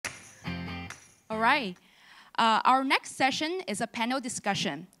All right. Our next session is a panel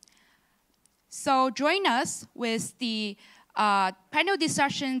discussion. So join us with the panel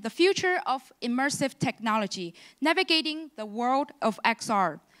discussion, The Future of Immersive Technology, Navigating the World of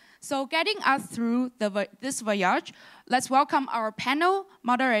XR. So getting us through this voyage, let's welcome our panel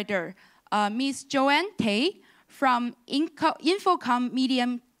moderator, Ms. Joanne Tay from Infocomm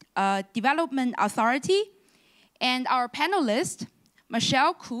Medium Development Authority, and our panelists,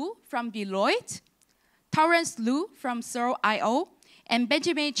 Michelle Khoo from Deloitte, Terence Loo from Searle.io, and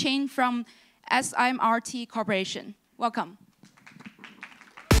Benjamin Chen from SMRT Corporation. Welcome.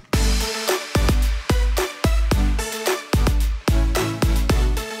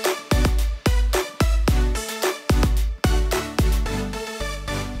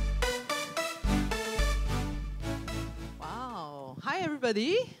 Wow. Hi,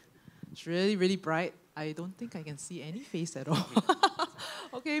 everybody. It's really, really bright. I don't think I can see any face at all.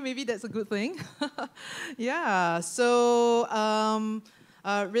 Okay, maybe that's a good thing. Yeah, so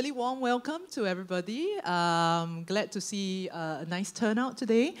really warm welcome to everybody. Glad to see a nice turnout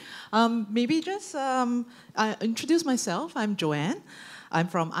today. Maybe just introduce myself. I'm Joanne. I'm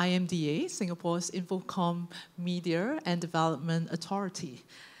from IMDA, Singapore's Infocomm Media and Development Authority.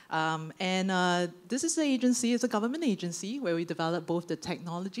 This is the agency, it's a government agency where we develop both the tech,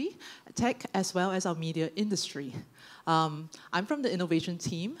 as well as our media industry. I'm from the innovation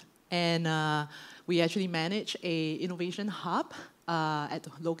team, and we actually manage a innovation hub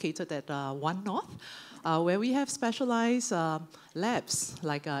located at One North, where we have specialized labs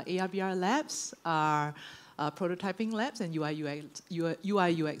like AR/VR labs, prototyping labs, and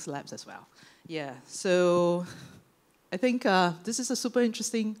UI/UX labs as well. Yeah, so I think this is a super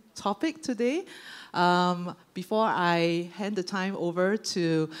interesting topic today. Before I hand the time over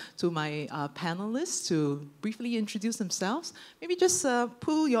to my panelists to briefly introduce themselves, maybe just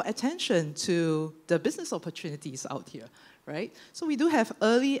pull your attention to the business opportunities out here, right? So we do have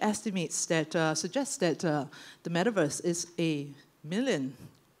early estimates that suggest that the metaverse is a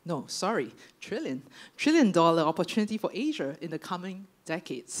trillion dollar opportunity for Asia in the coming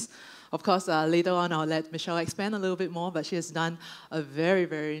decades. Of course, later on, I'll let Michelle expand a little bit more, but she has done a very,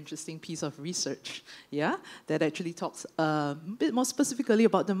 very interesting piece of research, yeah, that actually talks a bit more specifically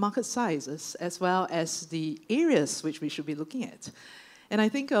about the market sizes, as well as the areas which we should be looking at. And I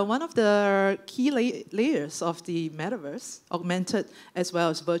think one of the key layers of the metaverse, augmented as well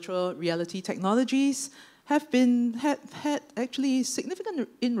as virtual reality technologies, have had actually significant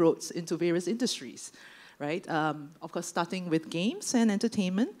inroads into various industries, right? Of course, starting with games and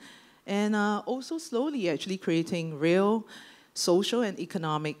entertainment, and also slowly actually creating real social and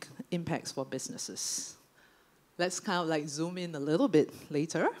economic impacts for businesses. Let's kind of like zoom in a little bit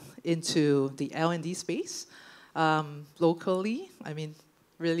later into the L&D space. Locally, I mean,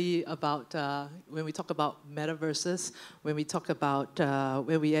 really about when we talk about metaverses, when we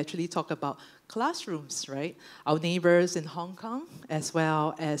actually talk about classrooms, right? Our neighbors in Hong Kong, as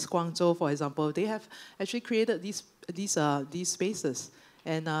well as Guangzhou, for example, they have actually created these spaces.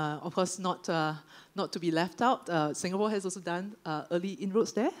 And of course, not to be left out, Singapore has also done early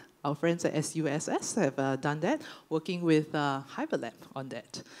inroads there. Our friends at SUSS have done that, working with Hyperlab on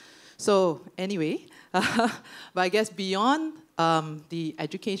that. So anyway, but I guess beyond the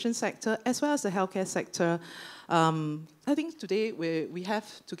education sector, as well as the healthcare sector, I think today we have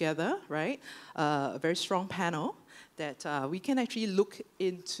together, right, a very strong panel that we can actually look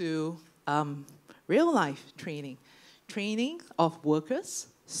into real-life training of workers,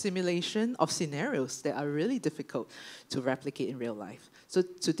 simulation of scenarios that are really difficult to replicate in real life. So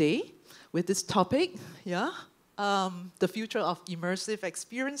today, with this topic, yeah, the future of immersive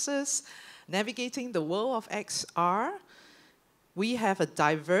experiences, navigating the world of XR, we have a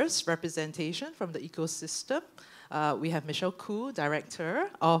diverse representation from the ecosystem. We have Michelle Khoo, Director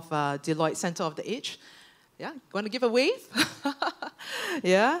of Deloitte Center of the Edge. Yeah, want to give a wave?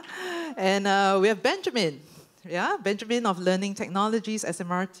 Yeah, and we have Benjamin. Yeah, Benjamin of Learning Technologies,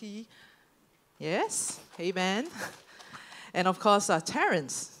 SMRT. Yes, hey Ben. And of course,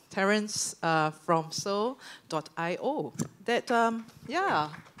 Terence from Searle.io. That, yeah,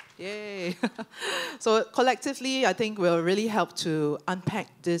 yay. So collectively, I think we'll really help to unpack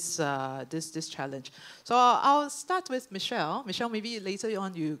this challenge. So I'll start with Michelle. Michelle, maybe later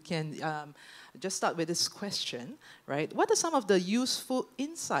on you can just start with this question, right? What are some of the useful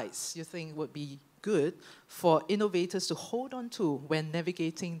insights you think would be good for innovators to hold on to when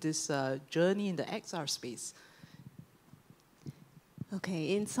navigating this journey in the XR space?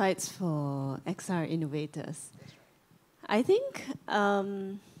 Okay, insights for XR innovators. I think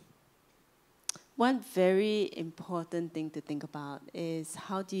one One very important thing to think about is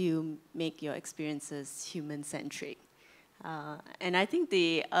how do you make your experiences human-centric? And I think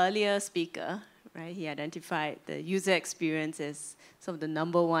the earlier speaker, right, he identified the user experience as sort of the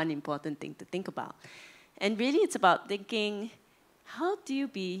 #1 important thing to think about. And really it's about thinking, how do you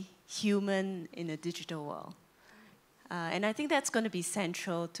be human in a digital world? And I think that's going to be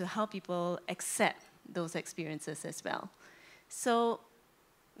central to how people accept those experiences as well. So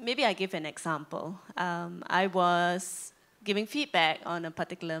maybe I give an example. I was giving feedback on a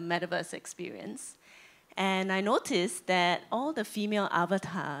particular metaverse experience, and I noticed that all the female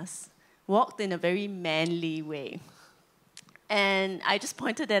avatars walked in a very manly way. And I just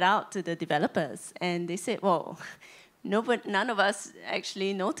pointed that out to the developers, and they said, well, none of us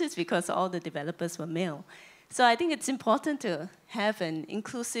actually noticed because all the developers were male. So I think it's important to have an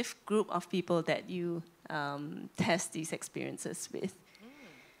inclusive group of people that you test these experiences with.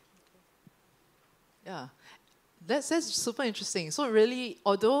 Yeah, that's super interesting. So really,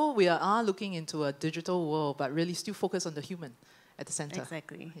 although we are looking into a digital world, but really still focus on the human at the center.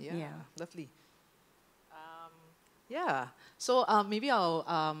 Exactly. Yeah. Lovely. Yeah. So maybe I'll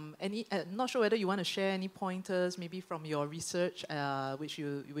not sure whether you want to share any pointers, maybe from your research, which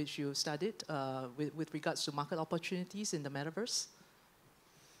you studied with regards to market opportunities in the metaverse.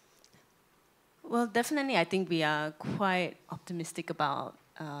 Well, definitely, I think we are quite optimistic about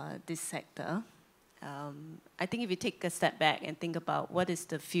this sector. I think if you take a step back and think about what is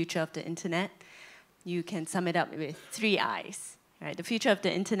the future of the internet, you can sum it up with 3 I's. Right? The future of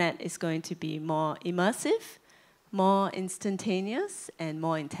the internet is going to be more immersive, more instantaneous, and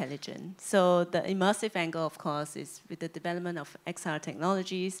more intelligent. So the immersive angle, of course, is with the development of XR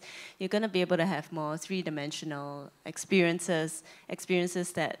technologies, you're going to be able to have more 3-dimensional experiences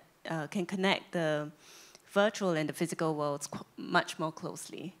that can connect the virtual and the physical worlds much more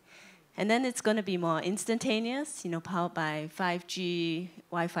closely. And then it's going to be more instantaneous, powered by 5G,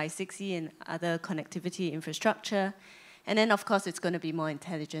 Wi-Fi 6E, and other connectivity infrastructure. And then, of course, it's going to be more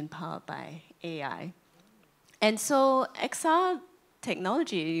intelligent, powered by AI. And so XR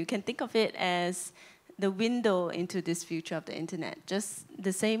technology, you can think of it as the window into this future of the internet, just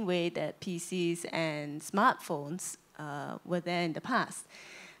the same way that PCs and smartphones were there in the past.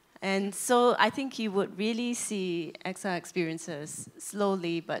 And so I think you would really see XR experiences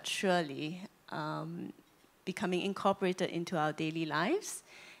slowly but surely becoming incorporated into our daily lives.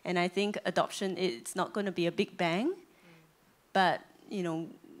 And I think adoption, it's not going to be a big bang, but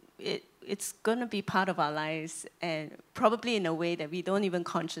it's going to be part of our lives, and probably in a way that we don't even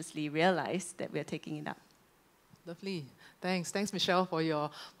consciously realize that we're taking it up. Lovely. Thanks, Michelle, for your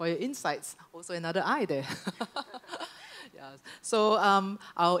insights. Also another eye there. Yeah. So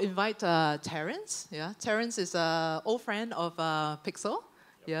I'll invite Terence. Yeah, Terence is an old friend of Pixel.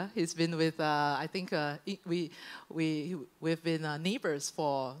 Yeah, he's been with, I think we've been neighbors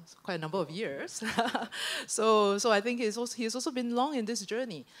for quite a number of years. so I think he's also been long in this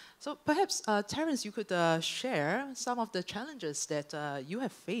journey. So perhaps, Terence, you could share some of the challenges that you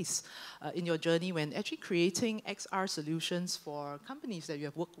have faced in your journey when actually creating XR solutions for companies that you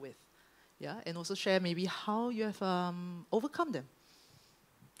have worked with. Yeah, and also share maybe how you have overcome them.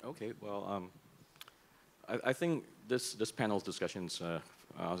 Okay, well, I think this panel's discussions,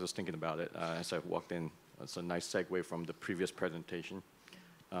 I was just thinking about it as I walked in. It's a nice segue from the previous presentation.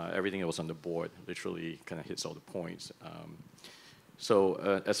 Everything that was on the board literally kind of hits all the points.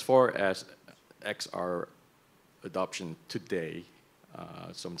 So as far as XR adoption today,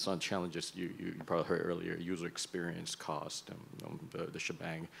 some challenges you probably heard earlier: user experience, cost, the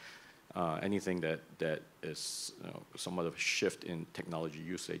shebang. Anything that is somewhat of a shift in technology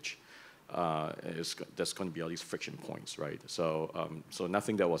usage. That's going to be all these friction points, right? So, so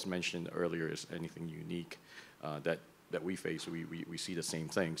nothing that was mentioned earlier is anything unique that we face. We see the same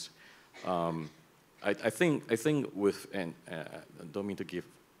things. I think with, and I don't mean to give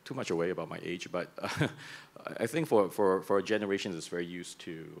too much away about my age, but I think for our generation that's very used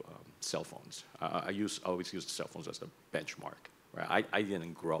to cell phones. I always use cell phones as the benchmark, right? I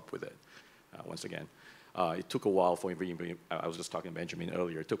didn't grow up with it. Once again. It took a while for me, I was just talking to Benjamin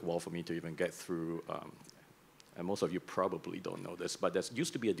earlier, it took a while for me to even get through, and most of you probably don't know this, but there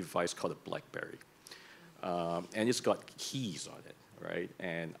used to be a device called a BlackBerry. And it's got keys on it, right?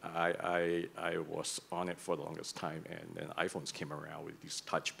 And I was on it for the longest time, and then iPhones came around with these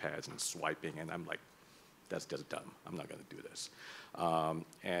touchpads and swiping, and I'm like, that's just dumb. I'm not gonna do this.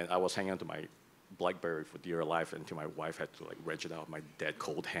 And I was hanging on to my BlackBerry for dear life until my wife had to wrench it out of my dead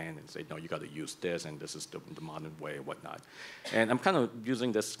cold hand and say, no, you got to use this, and this is the modern way and whatnot. And I'm kind of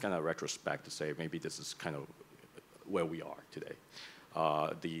using this kind of retrospect to say maybe this is kind of where we are today.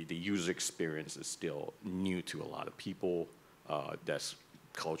 The user experience is still new to a lot of people. There's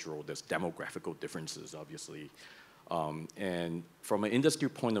cultural, there's demographical differences, obviously. And from an industry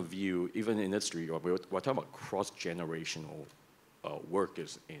point of view, even in industry, we're talking about cross-generational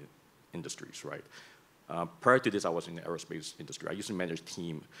workers in industries, right? Prior to this, I was in the aerospace industry. I used to manage a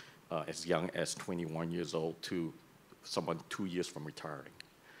team as young as 21 years old to someone 2 years from retiring.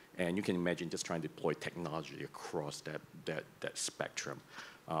 And you can imagine just trying to deploy technology across that spectrum.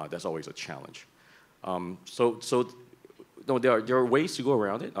 That's always a challenge. No, there are ways to go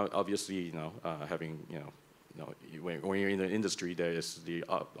around it. Obviously, having, when you're in the industry, there is the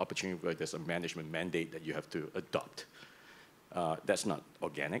opportunity where there's a management mandate that you have to adopt. That's not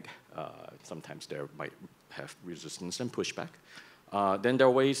organic. Sometimes there might have resistance and pushback. Then there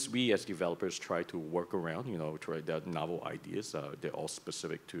are ways we as developers try to work around, try the novel ideas. They're all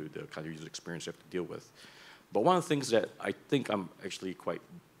specific to the kind of user experience you have to deal with. But one of the things that I think I'm actually quite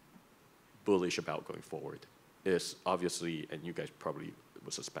bullish about going forward is obviously, and you guys probably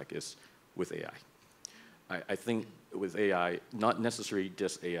would suspect, is with AI. I think with AI, not necessarily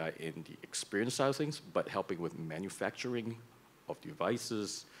just AI in the experience side of things, but helping with manufacturing of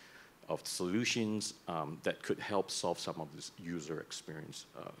devices, of solutions that could help solve some of this user experience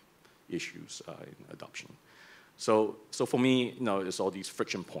issues in adoption. So for me, it's all these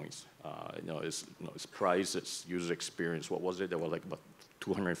friction points. It's price, it's user experience. What was it? There were like about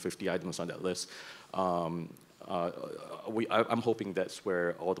 250 items on that list. I'm hoping that's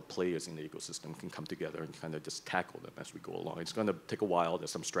where all the players in the ecosystem can come together and kind of just tackle them as we go along. It's going to take a while.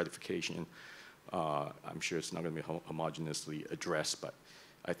 There's some stratification. I'm sure it's not going to be homogeneously addressed, but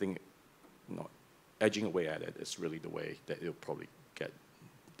I think edging away at it is really the way that it'll probably get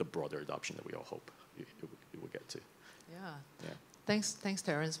the broader adoption that we all hope it will get to. Yeah. Thanks,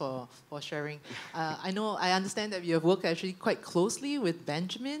 Terence, for sharing. I understand that you have worked actually quite closely with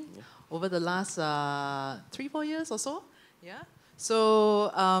Benjamin over the last 3-4 years or so. Yeah.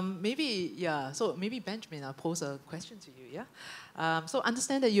 So maybe Benjamin, I'll pose a question to you. Yeah. So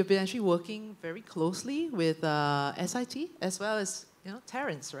understand that you've been actually working very closely with SIT as well as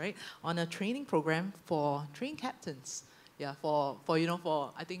Terence, right, on a training program for train captains. Yeah, for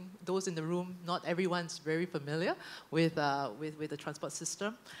I think those in the room, not everyone's very familiar with the transport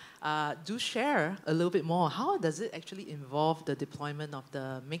system. Do share a little bit more. How does it actually involve the deployment of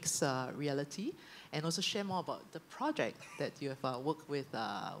the mixed reality, and also share more about the project that you have worked with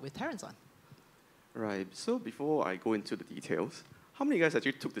Terence on? Right. So before I go into the details, how many guys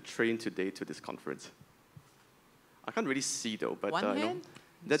actually took the train today to this conference? I can't really see though, but One hand?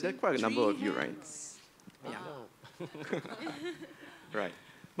 There's quite a number of you, right? Yeah. Right.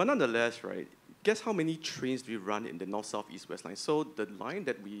 But nonetheless, right, guess how many trains do we run in the North, South, East, West line? So the line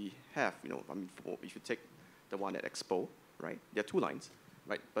that we have, if you take the one at Expo, right, there are 2 lines,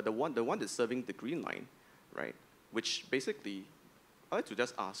 right? But the one that's serving the green line, right, which basically, I'd like to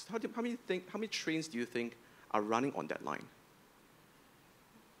just ask, how many trains do you think are running on that line?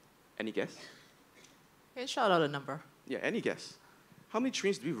 Any guess? Okay, shout out a number. Yeah, any guess? How many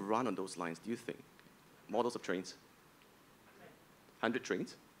trains do we run on those lines, do you think? Models of trains? 100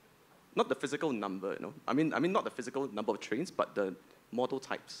 trains? Not the physical number, I mean not the physical number of trains, but the model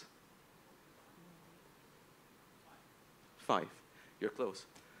types. 5. You're close.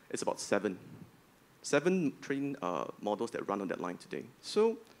 It's about 7. 7 train models that run on that line today.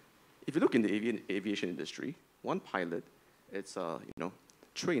 So if you look in the aviation industry, one pilot is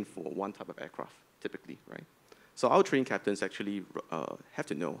trained for one type of aircraft, typically, right? So our train captains actually have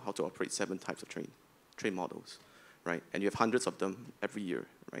to know how to operate 7 types of train models, right? And you have hundreds of them every year,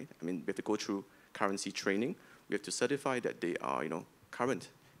 right? I mean, we have to go through currency training. We have to certify that they are, current,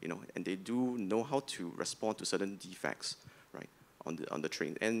 and they do know how to respond to certain defects, right, on the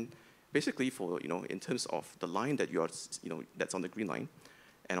train. And basically, for in terms of the line that you are, that's on the green line,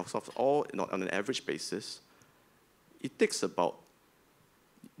 and also on an average basis, it takes about,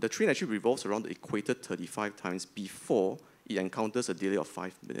 the train actually revolves around the equator 35 times before it encounters a delay of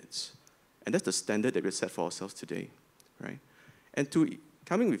 5 minutes. And that's the standard that we set for ourselves today, right? And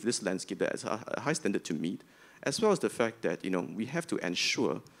coming with this landscape that is a high standard to meet, as well as the fact that we have to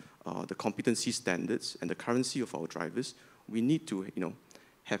ensure the competency standards and the currency of our drivers, we need to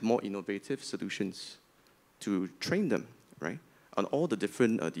have more innovative solutions to train them, right, on all the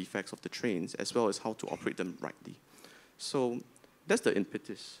different defects of the trains, as well as how to operate them rightly. So that's the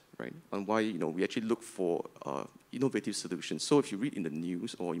impetus, right, on why we actually look for innovative solutions. So if you read in the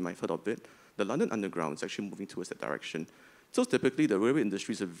news, or you might have heard of it, the London Underground is actually moving towards that direction. So typically, the railway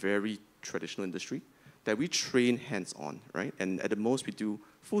industry is a very traditional industry that we train hands-on, right? And at the most, we do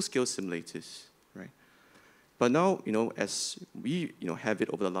full-scale simulators, right? But now, as we have it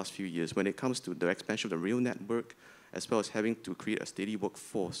over the last few years, when it comes to the expansion of the rail network, as well as having to create a steady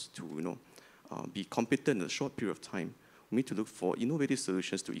workforce to be competent in a short period of time, we need to look for innovative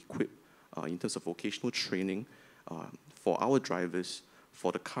solutions to equip in terms of vocational training for our drivers,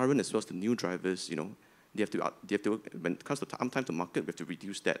 for the current as well as the new drivers. They have to, when it comes to time to market, we have to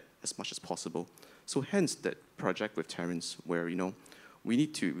reduce that as much as possible. So hence that project with Terence, where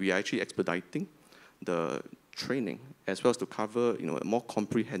we are actually expediting the training as well as to cover a more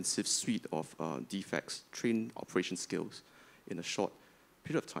comprehensive suite of defects, train operation skills in a short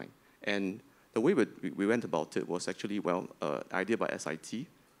period of time. And the way we went about it was actually, an idea by SIT,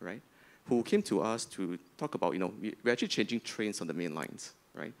 right, who came to us to talk about, we're actually changing trains on the main lines,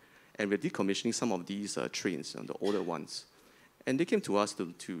 right? And we're decommissioning some of these trains, the older ones. And they came to us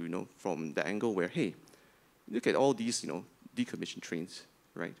from the angle where, hey, look at all these, decommissioned trains,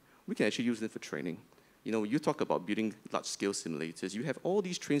 right? We can actually use them for training. You talk about building large-scale simulators. You have all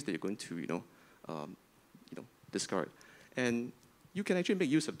these trains that you're going to, discard, and you can actually make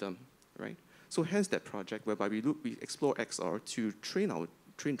use of them, right? So hence that project whereby we explore XR to train our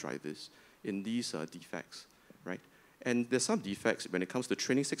train drivers in these defects, right? And there's some defects when it comes to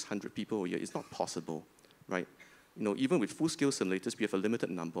training 600 people a year. It's not possible, right? Even with full-scale simulators, we have a limited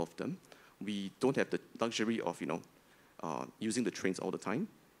number of them. We don't have the luxury of, using the trains all the time.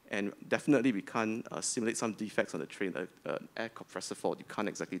 And definitely we can't simulate some defects on the train, air compressor fault. You can't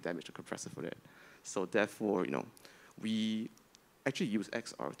exactly damage the compressor for that. So therefore, we actually use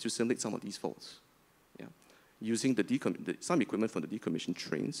XR to simulate some of these faults. Yeah, using some equipment from the decommissioned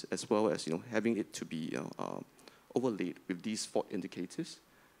trains, as well as having it to be overlaid with these fault indicators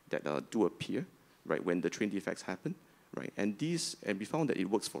that do appear, right, when the train defects happen, right? And we found that it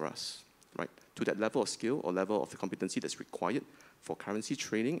works for us, right, to that level of skill or level of the competency that's required for currency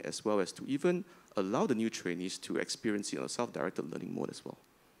training, as well as to even allow the new trainees to experience a self-directed learning mode as well.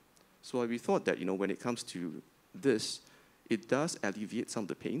 So we thought that when it comes to this, it does alleviate some of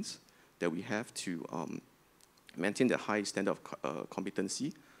the pains that we have to maintain the high standard of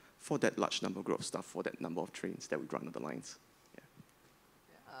competency for that large number of staff, for that number of trains that we run on the lines.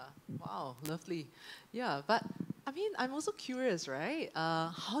 Wow, lovely. Yeah, but I'm also curious, right?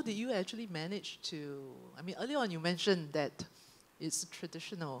 How did you actually manage to, earlier on you mentioned that it's a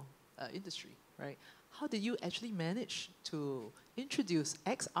traditional industry, right? How did you actually manage to introduce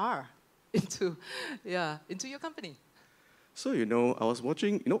XR into your company? So, I was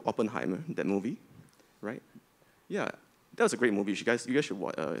watching, Oppenheimer, that movie, right? Yeah, that was a great movie. You guys should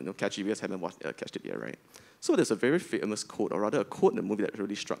watch, catch it. You guys haven't catched it yet, right? So there's a very famous quote, or rather a quote in the movie that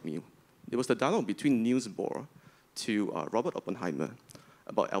really struck me. It was the dialogue between Niels Bohr to Robert Oppenheimer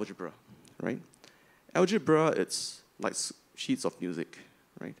about algebra, right? Algebra, it's like sheets of music,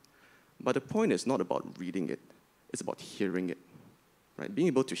 right? But the point is not about reading it. It's about hearing it, right? Being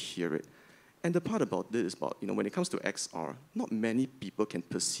able to hear it. And the part about this is about, when it comes to XR, not many people can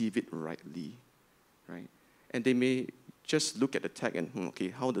perceive it rightly, right? And they may just look at the tag and, okay,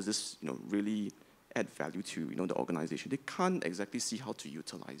 how does this, really add value to, the organization? They can't exactly see how to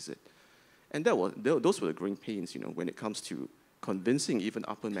utilize it. And those were the growing pains, when it comes to convincing even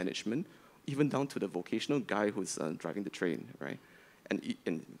upper management, even down to the vocational guy who's driving the train, right?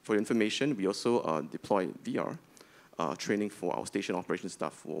 And for information, we also deploy VR training for our station operations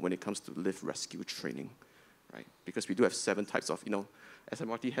staff for when it comes to lift rescue training, right? Because we do have 7 types of,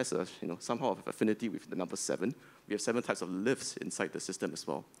 SMRT has a, somehow of affinity with the number 7. We have 7 types of lifts inside the system as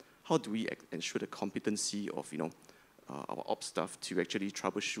well. How do we ensure the competency of, our ops staff to actually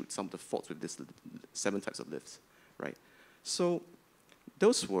troubleshoot some of the faults with this 7 types of lifts, right? So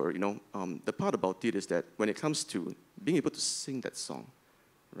those were, the part about it is that when it comes to being able to sing that song,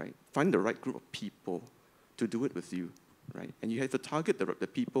 right, find the right group of people to do it with you, right? And you have to target the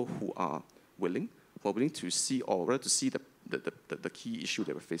people who are willing to see, or rather to see the key issue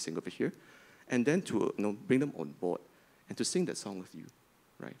that we're facing over here, and then to bring them on board and to sing that song with you,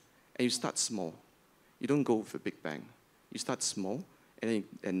 right? And you start small. You don't go with a big bang. You start small,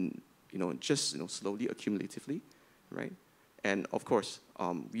 and just slowly, accumulatively, right? And of course,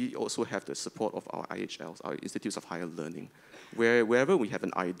 we also have the support of our IHLs, our Institutes of Higher Learning, wherever we have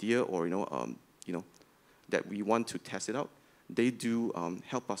an idea or that we want to test it out, they do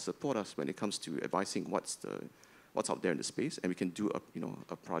help us, support us when it comes to advising what's out there in the space, and we can do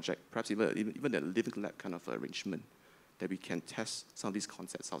a project, perhaps even a living lab kind of arrangement that we can test some of these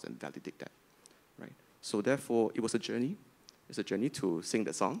concepts out and validate that, right? So therefore, it was a journey. It's a journey to sing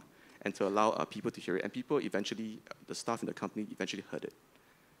the song and to allow people to hear it. And people eventually, the staff in the company eventually heard it,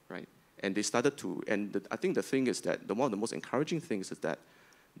 right? And they started to, I think the thing is that one of the most encouraging things is that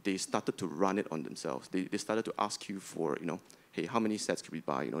they started to run it on themselves. They started to ask you for, hey, how many sets can we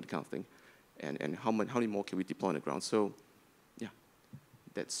buy, the kind of thing, and how many more can we deploy on the ground. So, yeah,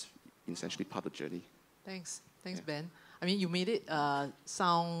 that's essentially part of the journey. Thanks, Ben. I mean, you made it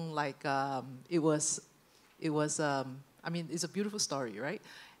sound like it was. I mean, it's a beautiful story, right?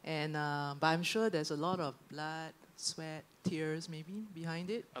 And but I'm sure there's a lot of blood, sweat, tears, maybe behind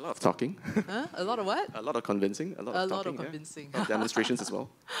it. A lot of talking. Huh? A lot of what? A lot of convincing. A lot of talking. Convincing. Yeah. Demonstrations as well.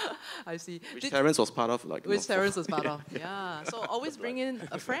 I see. Which Terence was part of, like. Which Terence was part of. Yeah. So always bring in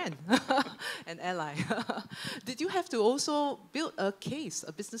a friend, an ally. Did you have to also build a case,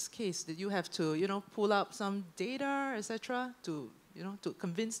 a business case? Did you have to, pull up some data, etc., to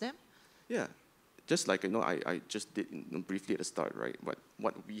convince them? Yeah. Just like, I just did briefly at the start, right?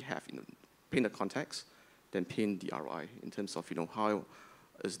 What we have, paint the context, then paint the ROI in terms of, how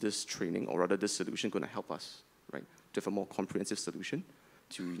is this training, or rather this solution, going to help us, right? To have a more comprehensive solution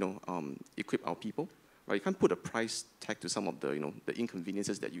to, equip our people, right? You can't put a price tag to some of the, the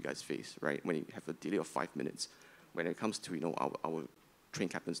inconveniences that you guys face, right? When you have a delay of 5 minutes, when it comes to, our train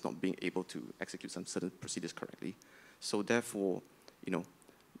captains not being able to execute some certain procedures correctly. So therefore,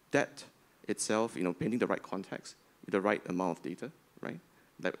 that itself, painting the right context with the right amount of data, right?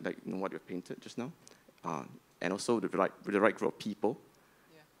 Like what you've painted just now, and also with the right group of people,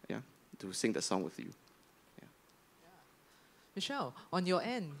 to sing the song with you. Yeah. Michelle, on your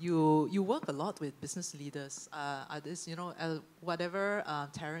end, you work a lot with business leaders. Are this, whatever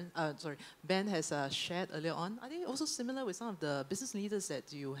Ben has shared earlier on, are they also similar with some of the business leaders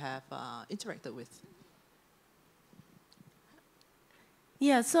that you have interacted with?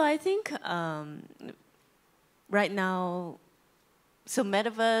 Yeah, so I think right now, so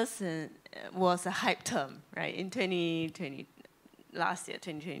metaverse was a hype term, right, in 2020, last year,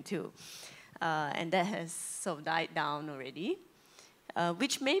 2022. And that has sort of died down already,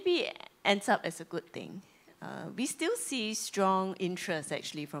 which maybe ends up as a good thing. We still see strong interest,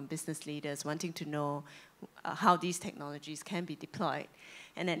 actually, from business leaders wanting to know how these technologies can be deployed.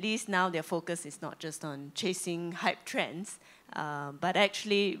 And at least now their focus is not just on chasing hype trends, but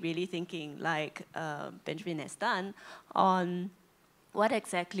actually really thinking, like Benjamin has done, on what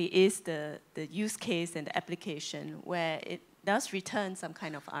exactly is the use case and the application where it does return some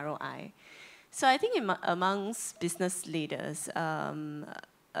kind of ROI. So I think amongst business leaders,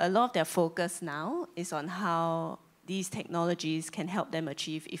 a lot of their focus now is on how these technologies can help them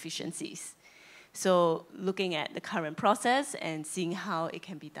achieve efficiencies. So looking at the current process and seeing how it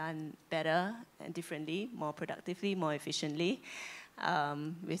can be done better and differently, more productively, more efficiently,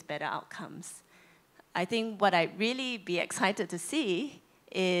 with better outcomes. I think what I'd really be excited to see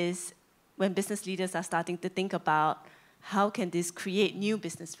is when business leaders are starting to think about how can this create new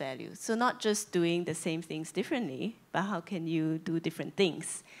business value. So not just doing the same things differently, but how can you do different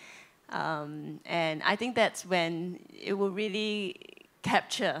things? And I think that's when it will really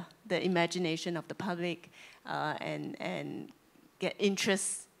capture the imagination of the public and get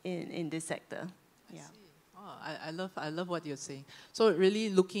interest in this sector. Yeah. Oh, I love what you're saying. So really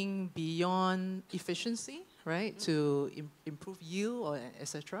looking beyond efficiency, right, to improve yield or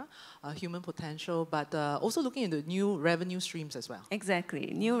etc., human potential, but also looking into new revenue streams as well.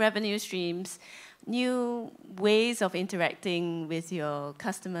 Exactly, new revenue streams, new ways of interacting with your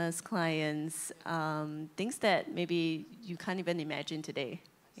customers, clients, things that maybe you can't even imagine today.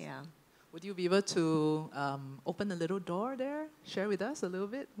 Yeah. Would you be able to open a little door there? Share with us a little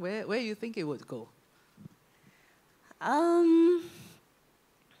bit where you think it would go?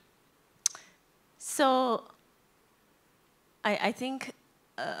 So I think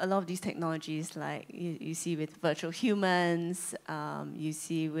a lot of these technologies, like you see with virtual humans, you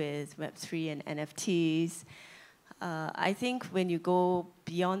see with Web3 and NFTs, I think when you go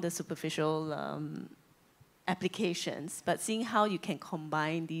beyond the superficial applications, but seeing how you can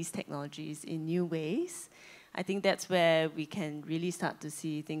combine these technologies in new ways, I think that's where we can really start to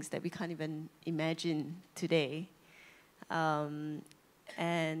see things that we can't even imagine today. And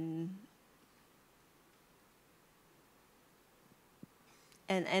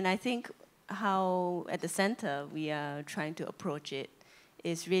I think how at the center we are trying to approach it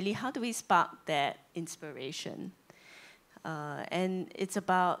is really how do we spark that inspiration? And it's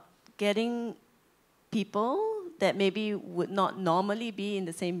about getting people that maybe would not normally be in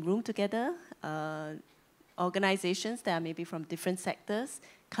the same room together, organizations that are maybe from different sectors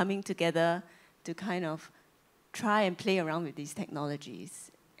coming together to kind of try and play around with these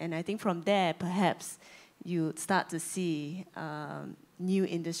technologies. And I think from there, perhaps you start to see new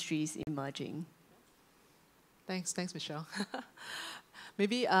industries emerging. Thanks, Michelle.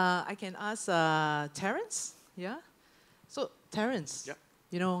 Maybe I can ask Terence. Yeah. So Terence,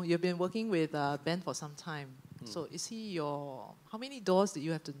 You know, you've been working with Ben for some time. So is he how many doors did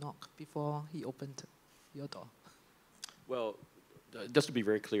you have to knock before he opened your door? Well, just to be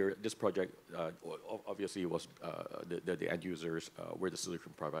very clear, this project obviously was the end users were the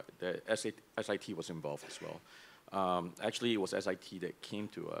solution provider. The SIT was involved as well. Actually, it was SIT that came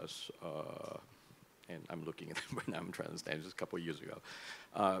to us, and I'm looking at it right now, I'm trying to understand, just a couple of years ago,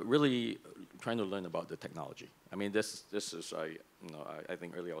 really trying to learn about the technology. I mean, this is, I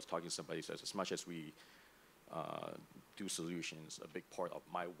think earlier I was talking to somebody who says, as much as we do solutions, a big part of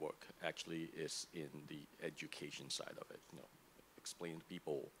my work actually is in the education side of it. Explain to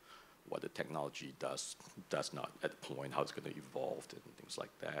people what the technology does not at the point, how it's going to evolve and things like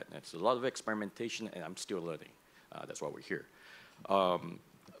that. And it's a lot of experimentation, and I'm still learning. That's why we're here.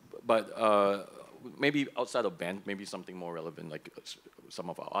 But maybe outside of band, maybe something more relevant, like some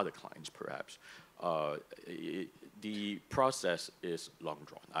of our other clients, perhaps. The process is long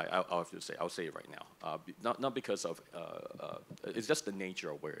drawn. I'll have to say, I'll say it right now. Not because of, it's just the nature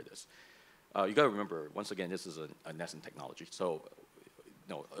of where it is. You got to remember, once again, this is a nascent technology. So,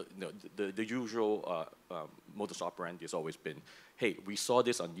 the usual modus operandi has always been, hey, we saw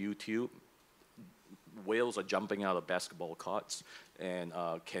this on YouTube. Whales are jumping out of basketball courts, and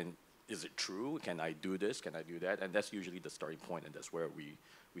is it true? Can I do this? Can I do that? And that's usually the starting point, and that's where we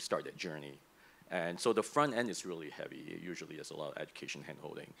start that journey. And so the front end is really heavy. Usually there's a lot of education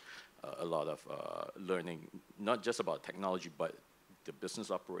hand-holding, a lot of learning, not just about technology, but the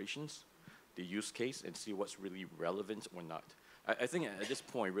business operations, the use case, and see what's really relevant or not. I think at this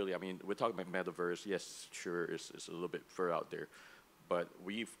point, really, I mean, we're talking about metaverse. Yes, sure, it's a little bit further out there, but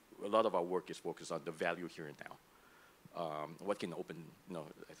a lot of our work is focused on the value here and now. What can open,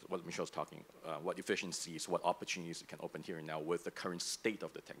 what Michelle's talking, what efficiencies, what opportunities it can open here and now with the current state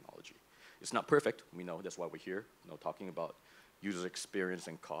of the technology. It's not perfect, we know, that's why we're here, talking about user experience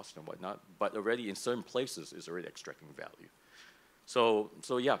and cost and whatnot, but already in certain places it's already extracting value. So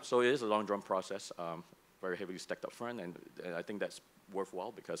it is a long drawn process, very heavily stacked up front, and I think that's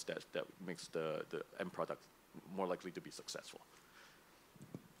worthwhile because that makes the end product more likely to be successful.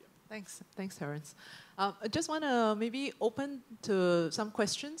 Thanks, Terence. I just want to maybe open to some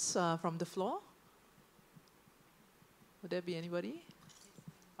questions from the floor. Would there be anybody?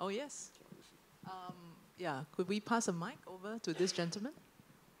 Oh, yes. Yeah, could we pass a mic over to this gentleman?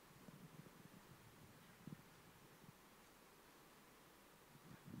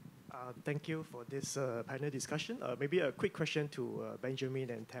 Thank you for this panel discussion. Maybe a quick question to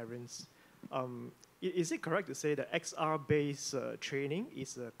Benjamin and Terence. Is it correct to say that XR-based training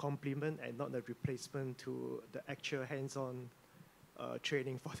is a complement and not a replacement to the actual hands-on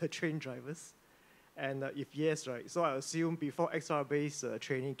training for the train drivers? And if yes, right, so I assume before XR-based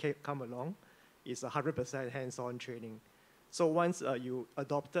training come along, it's 100% hands-on training. So once you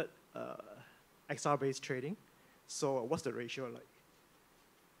adopted XR-based training, so what's the ratio like?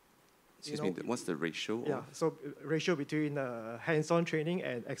 Excuse me, what's the ratio? Yeah, so ratio between hands-on training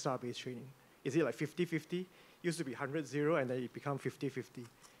and XR-based training. Is it like 50-50? Used to be 100-0 and then it become 50-50.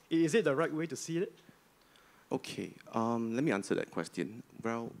 Is it the right way to see it? Okay, let me answer that question.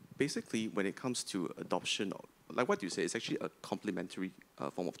 Well, basically, when it comes to adoption, like what you say, it's actually a complementary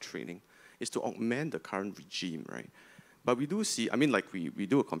form of training. It's to augment the current regime, right? But we do see, I mean, like we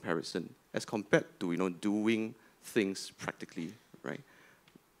do a comparison as compared to, doing things practically, right?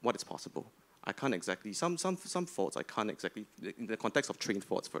 What is possible? I can't exactly, some faults, I can't exactly, in the context of train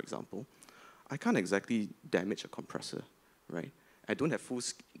faults, for example, I can't exactly damage a compressor, right? I don't have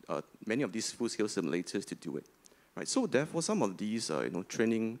many of these full-scale simulators to do it, right? So therefore, some of these,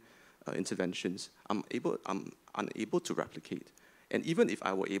 training interventions, I'm unable to replicate. And even if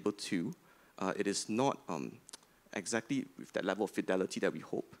I were able to, it is not exactly with that level of fidelity that we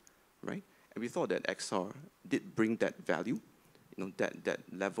hope, right? And we thought that XR did bring that value, that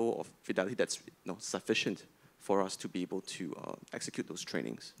level of fidelity that's sufficient for us to be able to execute those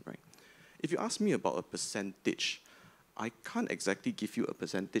trainings, right? If you ask me about a percentage, I can't exactly give you a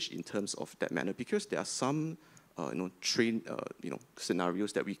percentage in terms of that manner because there are some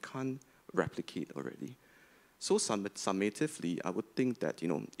scenarios that we can't replicate already. So summatively, I would think that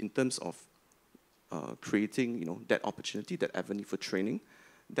in terms of creating that opportunity, that avenue for training,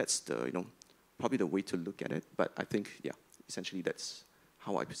 that's the probably the way to look at it. But I think essentially that's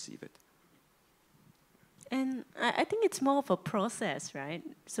how I perceive it. And I think it's more of a process, right?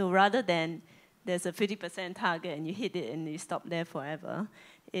 So rather than there's a 50% target and you hit it and you stop there forever,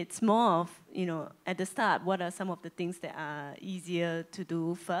 it's more of, at the start, what are some of the things that are easier to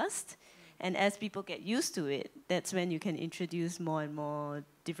do first? And as people get used to it, that's when you can introduce more and more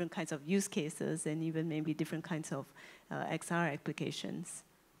different kinds of use cases and even maybe different kinds of XR applications.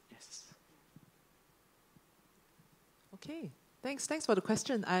 Yes. Okay, thanks for the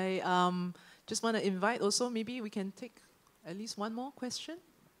question. I just want to invite also, maybe we can take at least one more question.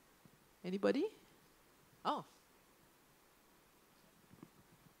 Anybody? Oh.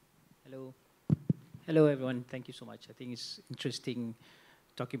 Hello. Hello, everyone. Thank you so much. I think it's interesting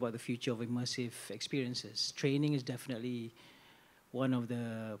talking about the future of immersive experiences. Training is definitely one of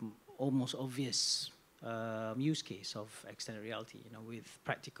the almost obvious use case of extended reality, you know, with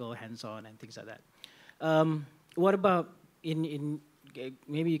practical, hands-on, and things like that. What about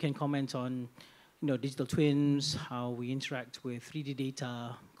maybe you can comment on, you know, digital twins, how we interact with 3D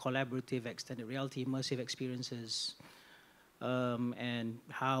data, collaborative extended reality, immersive experiences, and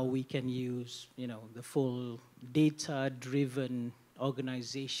how we can use, you know, the full data-driven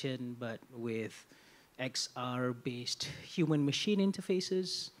organization, but with XR-based human-machine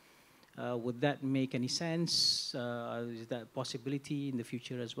interfaces. Would that make any sense? Is that a possibility in the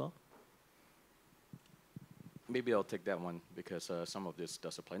future as well? Maybe I'll take that one because some of this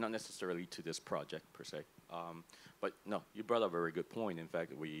does apply, not necessarily to this project per se. But no, you brought up a very good point. In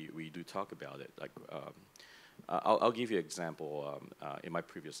fact, we do talk about it. Like, I'll give you an example. In my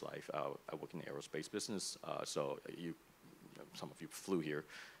previous life, I work in the aerospace business. So some of you flew here.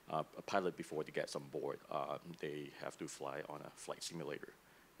 A pilot, before they get on board, they have to fly on a flight simulator.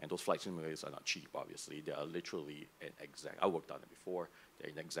 And those flight simulators are not cheap, obviously. They are literally an exact, I worked on it before,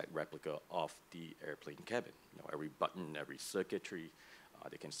 they're an exact replica of the airplane cabin. You know, every button, every circuitry,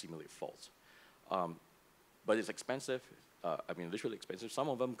 they can simulate faults. But it's expensive. I mean, literally expensive. Some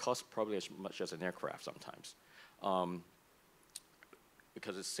of them cost probably as much as an aircraft sometimes.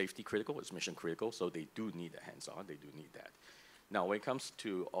 Because it's safety critical, it's mission critical, so they do need a hands-on, they do need that. Now, when it comes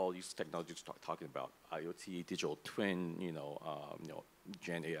to all these technologies talking about IoT, digital twin, you know,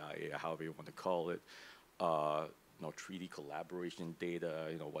 Gen AI, however you want to call it, you know, 3D collaboration data,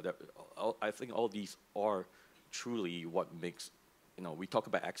 you know, whatever. I think all these are truly what makes, you know, we talk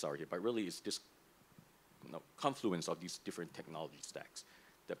about XR here, but really it's this, you know, confluence of these different technology stacks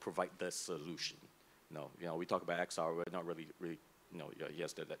that provide the solution. You know, we talk about XR, we're not really, you know,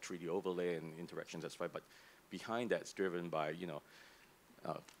 yes, that 3D overlay and interactions, that's right, but behind that's driven by, you know,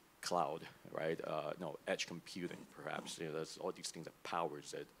 cloud, right? You know, edge computing, perhaps. You know, there's all these things that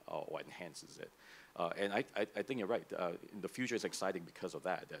powers it or enhances it. And I think you're right. The future is exciting because of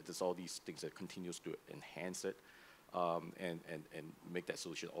that. There's all these things that continues to enhance it and make that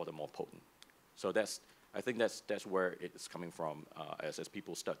solution all the more potent. So I think that's where it's coming from as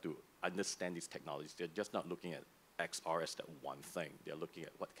people start to understand these technologies. They're just not looking at XR as that one thing. They're looking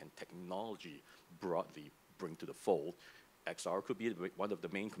at what can technology broadly bring to the fold. XR could be one of the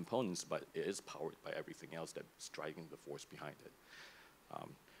main components, but it is powered by everything else that's driving the force behind it.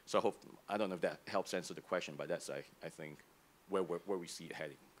 So I don't know if that helps answer the question, but that's, I think, where we see it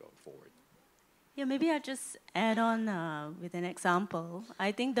heading going forward. Yeah, maybe I'll just add on with an example.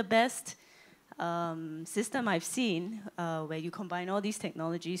 I think the best system I've seen where you combine all these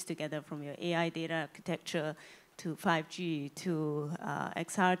technologies together, from your AI data architecture to 5G to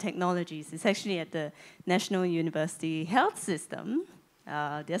XR technologies, is actually at the National University Health System.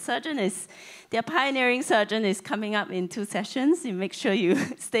 Their pioneering surgeon is coming up in 2 sessions. You make sure you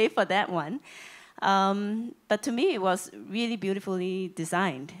stay for that one. But to me, it was really beautifully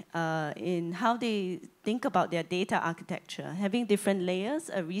designed in how they think about their data architecture, having different layers,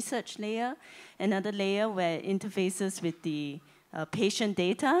 a research layer, another layer where it interfaces with the patient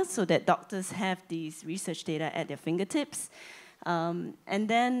data so that doctors have these research data at their fingertips, and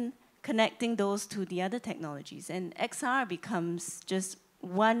then connecting those to the other technologies. And XR becomes just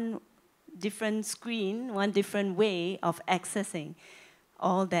one different screen, one different way of accessing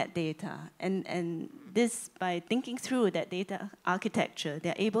all that data. And this, by thinking through that data architecture,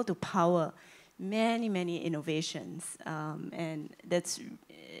 they're able to power many, many innovations. And that's,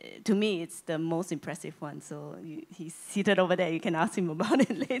 to me, it's the most impressive one. So he's seated over there. You can ask him about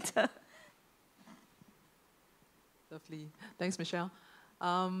it later. Lovely. Thanks, Michelle.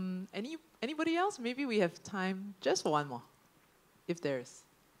 Anybody else? Maybe we have time just for one more, if there is.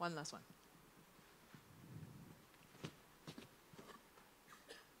 One last one.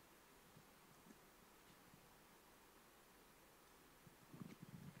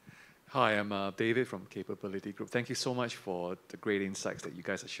 Hi, I'm David from Capability Group. Thank you so much for the great insights that you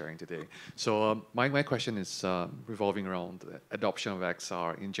guys are sharing today. So my question is revolving around the adoption of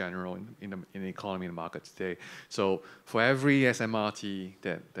XR in general in the economy and market today. So for every SMRT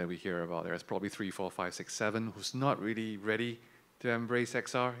that we hear about, there's probably 3, 4, 5, 6, 7 who's not really ready to embrace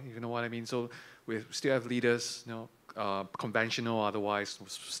XR, if you know what I mean. So we still have leaders, conventional or otherwise,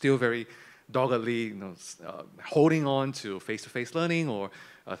 still very doggedly, holding on to face-to-face learning or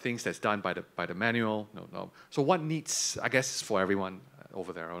things that's done by the manual. So what needs, I guess, for everyone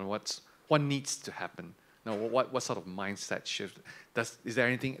over there, what needs to happen? What sort of mindset shift? Is there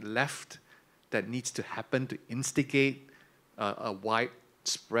anything left that needs to happen to instigate a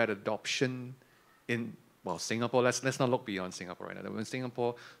widespread adoption in Singapore? Let's not look beyond Singapore right now. In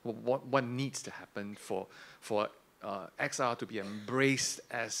Singapore, what needs to happen for XR to be embraced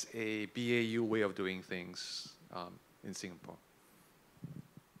as a BAU way of doing things in Singapore?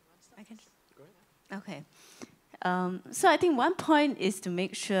 I can. Okay. So I think one point is to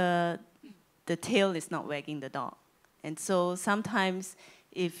make sure the tail is not wagging the dog. And so sometimes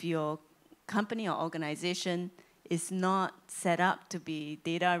if your company or organization is not set up to be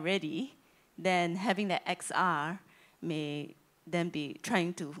data ready, then having that XR may then be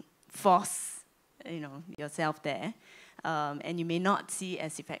trying to force yourself there, and you may not see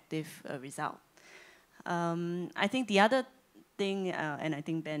as effective a result. I think the other thing, and I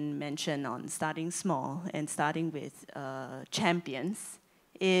think Ben mentioned on starting small and starting with champions,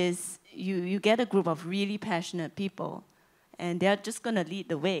 is you get a group of really passionate people, and they're just going to lead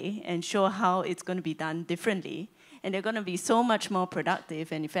the way and show how it's going to be done differently, and they're going to be so much more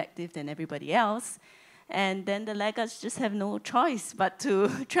productive and effective than everybody else. And then the laggards just have no choice but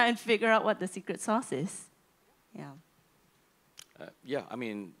to try and figure out what the secret sauce is. Yeah. Yeah, I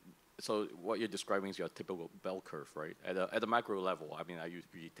mean, so what you're describing is your typical bell curve, right? At a macro level, I mean, I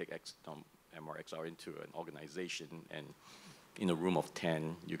usually take MRXR into an organization, and in a room of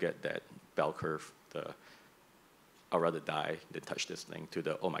 10, you get that bell curve, I'd rather die than touch this thing, to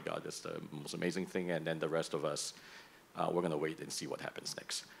the, oh my God, that's the most amazing thing, and then the rest of us, we're going to wait and see what happens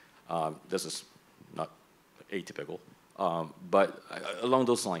next. This is not atypical, but along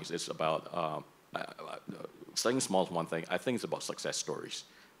those lines, it's about, starting small is one thing. I think it's about success stories,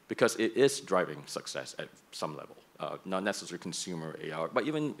 because it is driving success at some level, not necessarily consumer AR, but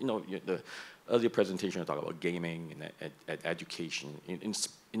even the earlier presentation I talked about gaming and education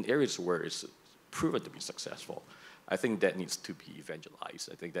in areas where it's proven to be successful. I think that needs to be evangelized.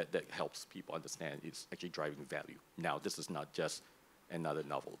 I think that helps people understand it's actually driving value. Now, this is not just another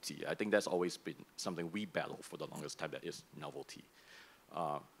novelty. I think that's always been something we battle for the longest time, that is novelty.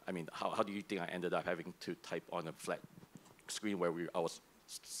 I mean, how do you think I ended up having to type on a flat screen where I was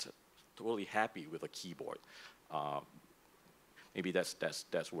totally happy with a keyboard? Maybe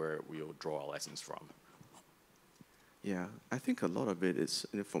that's where we'll draw our lessons from. Yeah, I think a lot of it is,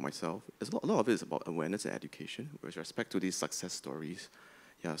 for myself, a lot of it is about awareness and education with respect to these success stories.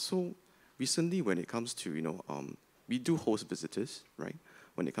 Yeah, so recently when it comes to, we do host visitors, right?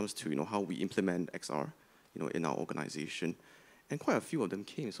 When it comes to, how we implement XR, in our organization. And quite a few of them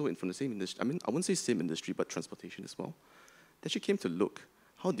came, from the same industry. I mean, I wouldn't say same industry, but transportation as well. They actually came to look,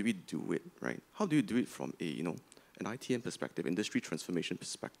 how do we do it, right? How do you do it from a, an ITM perspective, industry transformation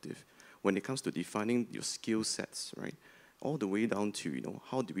perspective, when it comes to defining your skill sets, right? All the way down to,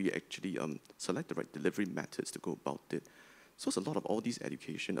 how do we actually select the right delivery methods to go about it? So it's a lot of all these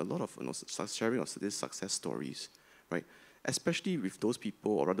education, a lot of sharing of these success stories, right? Especially with those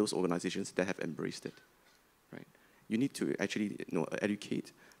people or those organizations that have embraced it, right? You need to actually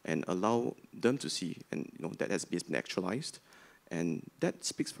educate and allow them to see, and that has been actualized, and that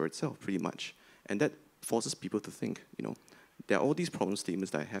speaks for itself pretty much, and that forces people to think. There are all these problem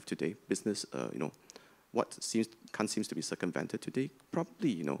statements that I have today. Business, what seems to be circumvented today,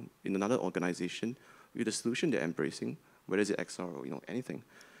 probably in another organization with the solution they're embracing, whether it's XR or anything,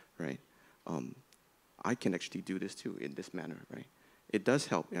 right? I can actually do this too in this manner, right? It does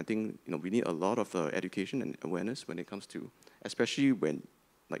help. I think we need a lot of education and awareness when it comes to, especially when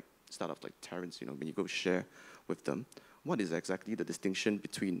startups like Terence, when you go share with them, what is exactly the distinction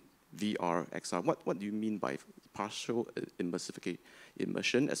between VR, XR? What do you mean by partial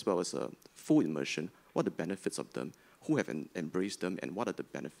immersion as well as full immersion? What are the benefits of them? Who have embraced them, and what are the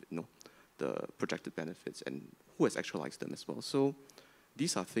the projected benefits, and who has actualized them as well? So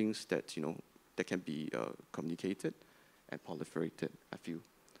these are things that that can be communicated and proliferated. I feel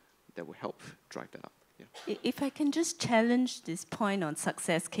that will help drive that up. Yeah. If I can just challenge this point on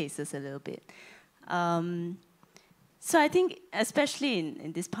success cases a little bit. So I think, especially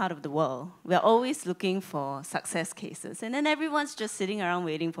in this part of the world, we're always looking for success cases. And then everyone's just sitting around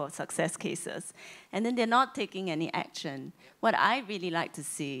waiting for success cases. And then they're not taking any action. What I really like to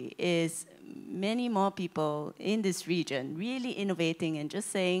see is many more people in this region really innovating and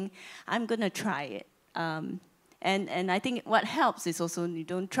just saying, I'm going to try it. And I think what helps is also you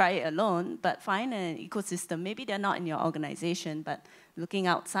don't try it alone, but find an ecosystem. Maybe they're not in your organization, but looking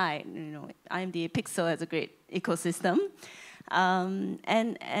outside, IMDA Pixel has a great ecosystem.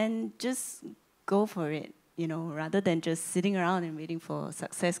 And just go for it, rather than just sitting around and waiting for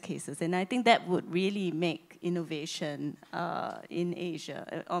success cases. And I think that would really make innovation in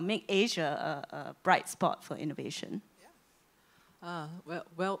Asia, or make Asia a bright spot for innovation.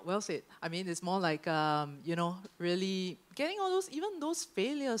 Well said. I mean, it's more like, really getting all even those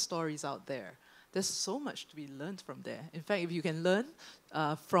failure stories out there. There's so much to be learned from there. In fact, if you can learn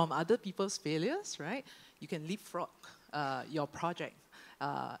from other people's failures, right, you can leapfrog your project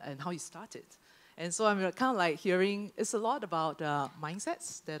and how you started. And so I'm kind of like hearing, it's a lot about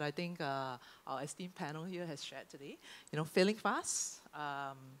mindsets that I think our esteemed panel here has shared today. Failing fast,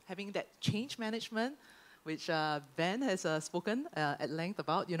 having that change management, which Ben has spoken at length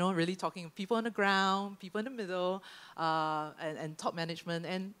about, really talking people on the ground, people in the middle, and top management.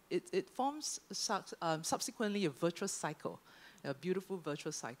 And it forms subsequently a virtuous cycle, a beautiful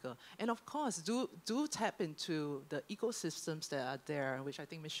virtuous cycle. And of course, do tap into the ecosystems that are there, which I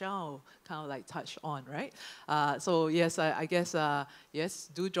think Michelle kind of like touched on, right? So yes, I guess, yes,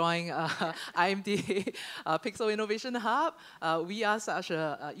 do join IMDA Pixel Innovation Hub. We are such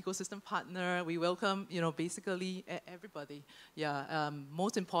a ecosystem partner. We welcome, basically everybody. Yeah,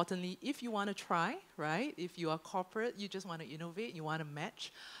 most importantly, if you want to try, right? If you are corporate, you just want to innovate, you want to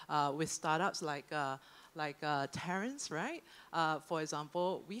match with startups like Terence, right? For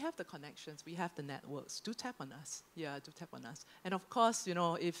example, we have the connections, we have the networks. Do tap on us. Yeah, do tap on us. And of course,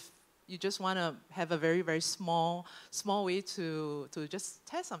 if you just want to have a very, very small way to just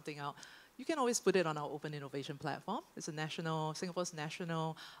test something out, you can always put it on our open innovation platform. It's Singapore's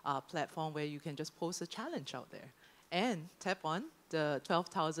national platform where you can just post a challenge out there and tap on the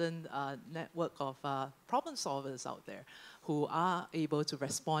 12,000 network of problem solvers out there who are able to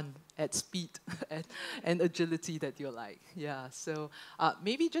respond at speed and agility that you like. Yeah, so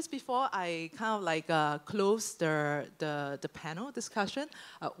maybe just before I kind of like close the panel discussion,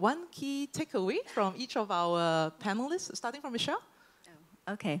 one key takeaway from each of our panelists, starting from Michelle.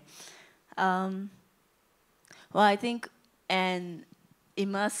 Oh, okay. Well, I think an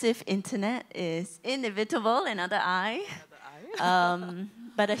immersive internet is inevitable, another eye.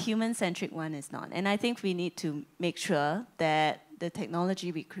 But a human-centric one is not. And I think we need to make sure that the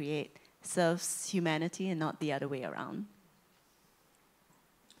technology we create serves humanity and not the other way around.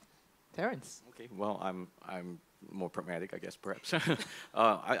 Terence. Okay, well, I'm more pragmatic, I guess, perhaps.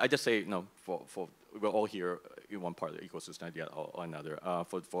 I just say, for we're all here in one part of the ecosystem idea or another.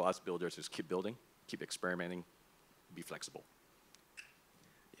 For us builders, is keep building, keep experimenting, be flexible.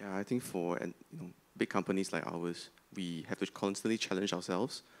 Yeah, I think for big companies like ours, we have to constantly challenge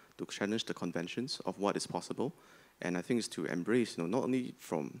ourselves, to challenge the conventions of what is possible. And I think it's to embrace, not only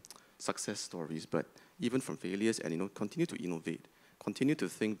from success stories, but even from failures, and continue to innovate, continue to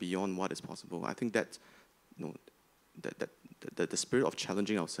think beyond what is possible. I think that, the spirit of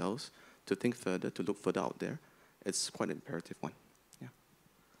challenging ourselves to think further, to look further out there, it's quite an imperative one. Yeah.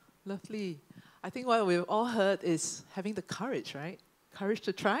 Lovely. I think what we've all heard is having the courage, right? Courage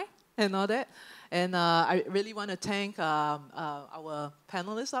to try and all that. And I really want to thank our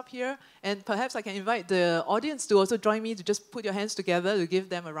panelists up here. And perhaps I can invite the audience to also join me to just put your hands together to give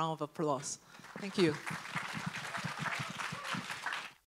them a round of applause. Thank you.